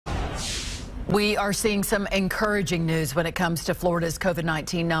We are seeing some encouraging news when it comes to Florida's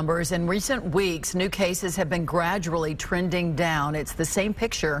COVID-19 numbers. In recent weeks, new cases have been gradually trending down. It's the same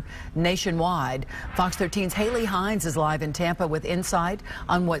picture nationwide. Fox 13's Haley Hines is live in Tampa with insight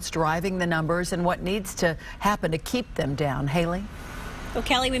on what's driving the numbers and what needs to happen to keep them down. Haley? Well,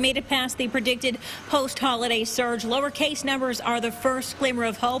 Kelly, we made it past the predicted post-holiday surge. Lower case numbers are the first glimmer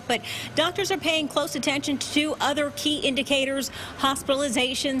of hope, but doctors are paying close attention to other key indicators,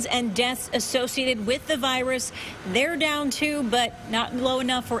 hospitalizations and deaths associated with the virus. They're down too, but not low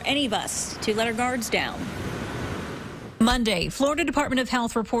enough for any of us to let our guards down. Monday, Florida Department of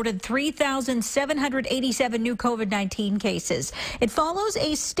Health reported 3,787 new COVID-19 cases. It follows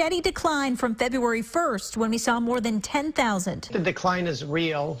a steady decline from February 1st when we saw more than 10,000. The decline is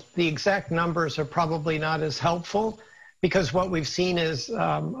real. The exact numbers are probably not as helpful because what we've seen is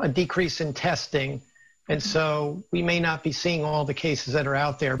a decrease in testing. And so we may not be seeing all the cases that are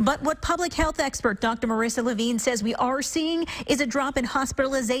out there. But what public health expert Dr. Marissa Levine says we are seeing is a drop in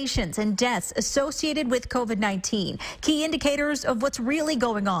hospitalizations and deaths associated with COVID-19, key indicators of what's really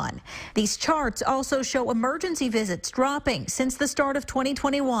going on. These charts also show emergency visits dropping since the start of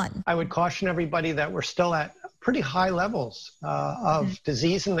 2021. I would caution everybody that we're still at pretty high levels of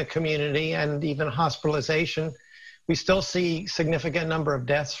disease in the community and even hospitalization. We still see significant number of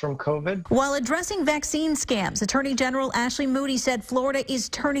deaths from COVID. While addressing vaccine scams, Attorney General Ashley Moody said Florida is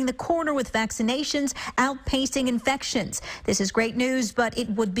turning the corner with vaccinations outpacing infections. This is great news, but it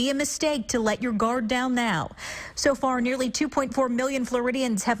would be a mistake to let your guard down now. So far, nearly 2.4 million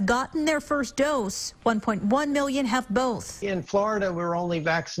Floridians have gotten their first dose. 1.1 million have both. In Florida, we're only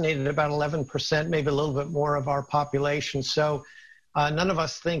vaccinated about 11%, maybe a little bit more of our population. So none of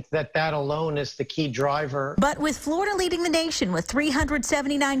us think that that alone is the key driver. But with Florida leading the nation with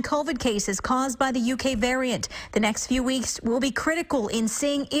 379 COVID cases caused by the UK variant, the next few weeks will be critical in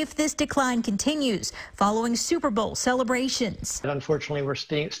seeing if this decline continues following Super Bowl celebrations. Unfortunately, we're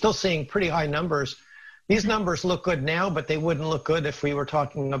still seeing pretty high numbers. These numbers look good now, but they wouldn't look good if we were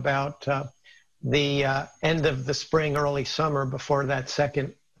talking about the end of the spring, early summer before that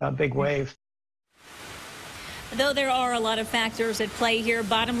second big wave. Though there are a lot of factors at play here,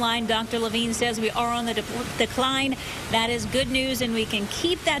 bottom line, Dr. Levine says we are on the decline. That is good news, and we can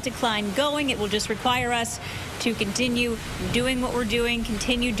keep that decline going. It will just require us to continue doing what we're doing,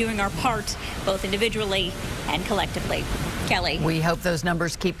 continue doing our part, both individually and collectively. Kelly. We hope those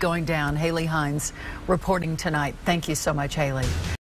numbers keep going down. Haley Hines reporting tonight. Thank you so much, Haley.